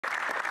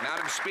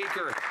Madam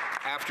Speaker,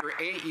 after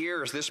 8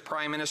 years, this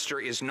Prime Minister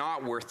is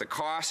not worth the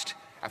cost.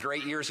 After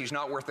 8 years, he's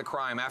not worth the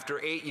crime.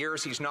 After 8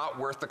 years, he's not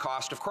worth the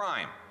cost of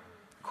crime.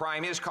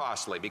 Crime is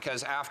costly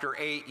because after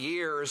 8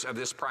 years of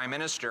this Prime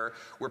Minister,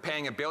 we're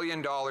paying $1 billion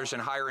in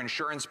higher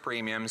insurance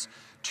premiums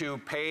to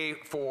pay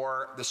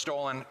for the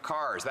stolen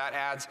cars. That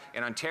adds,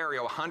 in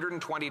Ontario,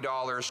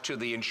 $120 to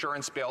the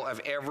insurance bill of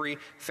every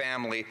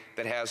family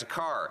that has a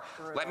car.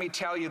 Let me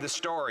tell you the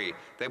story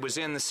that was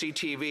in the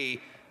CTV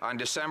on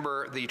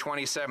December the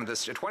 27th.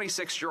 A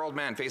 26-year-old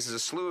man faces a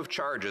slew of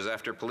charges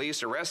after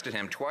police arrested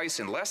him twice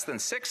in less than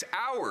 6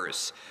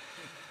 hours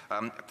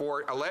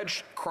for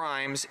alleged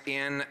crimes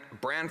in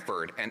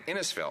Brantford and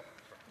Innisfil.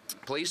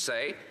 Police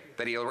say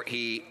that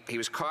he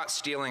was caught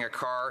stealing a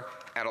car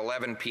at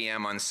 11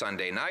 p.m. on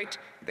Sunday night.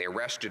 They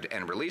arrested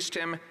and released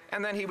him,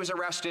 and then he was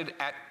arrested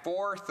at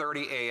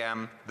 4:30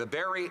 a.m. the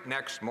very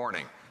next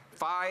morning,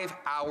 5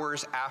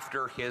 hours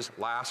after his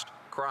last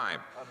crime.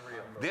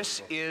 Unreal.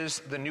 This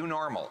is the new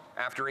normal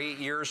after 8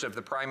 years of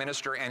the Prime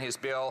Minister and his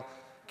bill,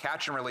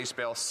 catch and release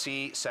bill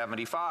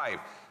C-75,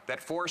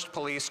 that forced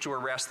police to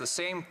arrest the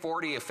same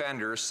 40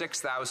 offenders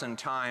 6,000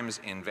 times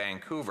in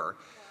Vancouver,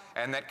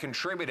 and that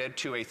contributed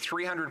to a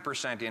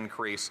 300%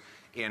 increase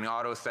in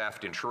auto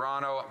theft in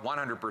Toronto,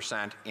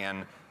 100%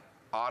 in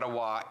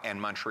Ottawa and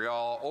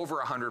Montreal, over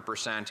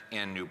 100%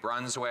 in New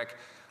Brunswick.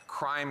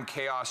 Crime,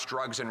 chaos,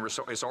 drugs, and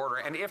disorder.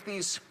 And if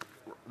these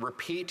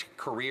repeat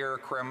career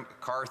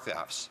car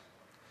thefts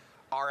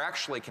are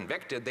actually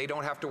convicted, they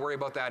don't have to worry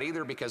about that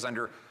either, because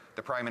under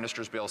the Prime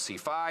Minister's Bill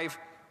C-5,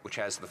 which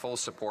has the full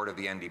support of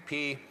the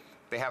NDP,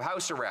 they have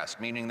house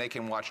arrest, meaning they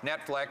can watch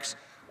Netflix,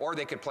 or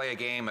they could play a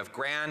game of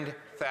Grand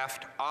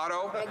Theft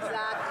Auto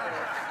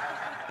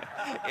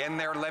in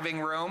their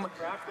living room,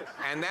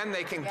 and then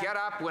they can get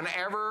up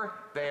whenever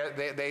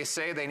they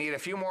say they need a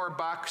few more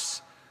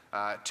bucks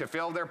to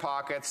fill their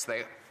pockets.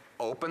 They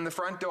open the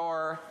front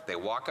door, they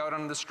walk out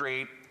on the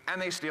street,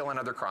 and they steal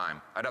another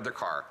car.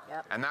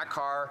 Yep. And that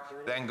car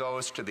then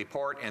goes to the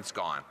port and it's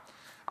gone.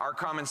 Our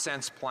common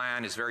sense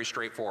plan is very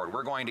straightforward.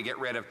 We're going to get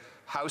rid of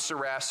house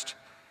arrest.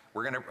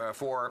 We're going to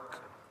for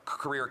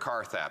career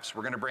car thefts.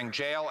 We're going to bring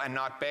jail and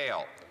not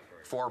bail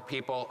for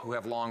people who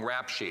have long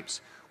rap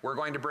sheets. We're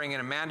going to bring in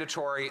a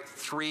mandatory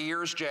 3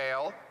 years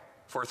jail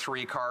for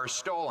 3 cars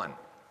stolen.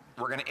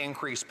 We're going to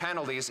increase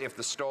penalties if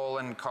the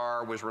stolen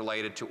car was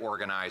related to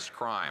organized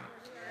crime.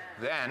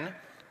 Then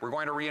we're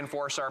going to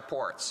reinforce our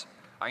ports.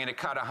 I'm going to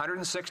cut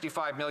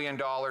 $165 million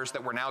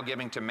that we're now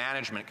giving to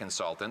management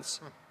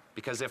consultants,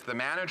 because if the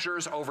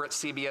managers over at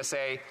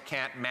CBSA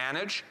can't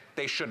manage,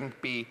 they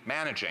shouldn't be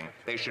managing.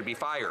 They should be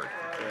fired,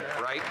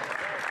 right?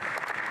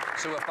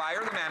 So we'll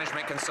fire the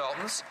management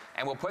consultants,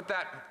 and we'll put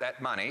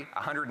that money,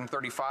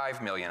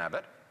 $135 million of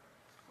it,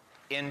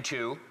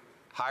 into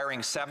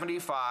hiring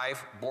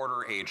 75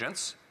 border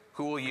agents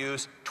who will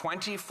use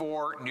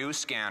 24 new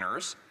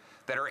scanners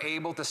that are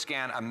able to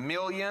scan 1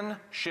 million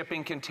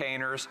shipping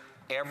containers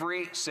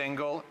every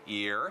single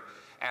year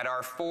at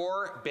our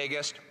 4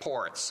 biggest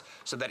ports,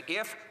 so that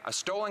if a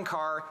stolen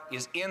car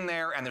is in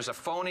there and there's a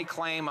phony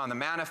claim on the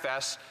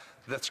manifest,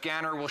 the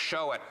scanner will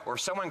show it. Or if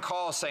someone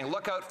calls saying,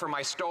 look out for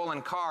my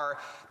stolen car,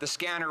 the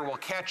scanner will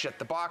catch it.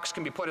 The box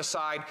can be put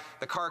aside,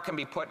 the car can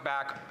be put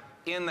back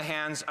in the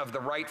hands of the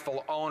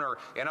rightful owner.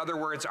 In other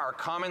words, our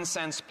common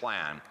sense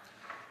plan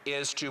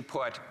is to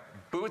put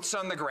boots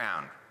on the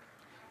ground,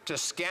 to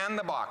scan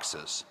the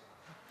boxes,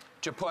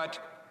 to put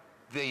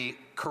the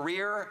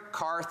career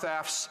car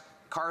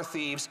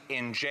thieves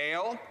in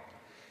jail.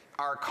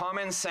 Our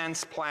common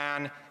sense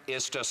plan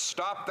is to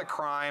stop the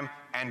crime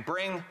and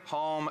bring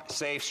home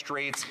safe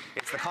streets.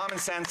 It's the common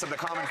sense of the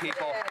common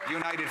people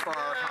united for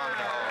our common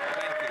home.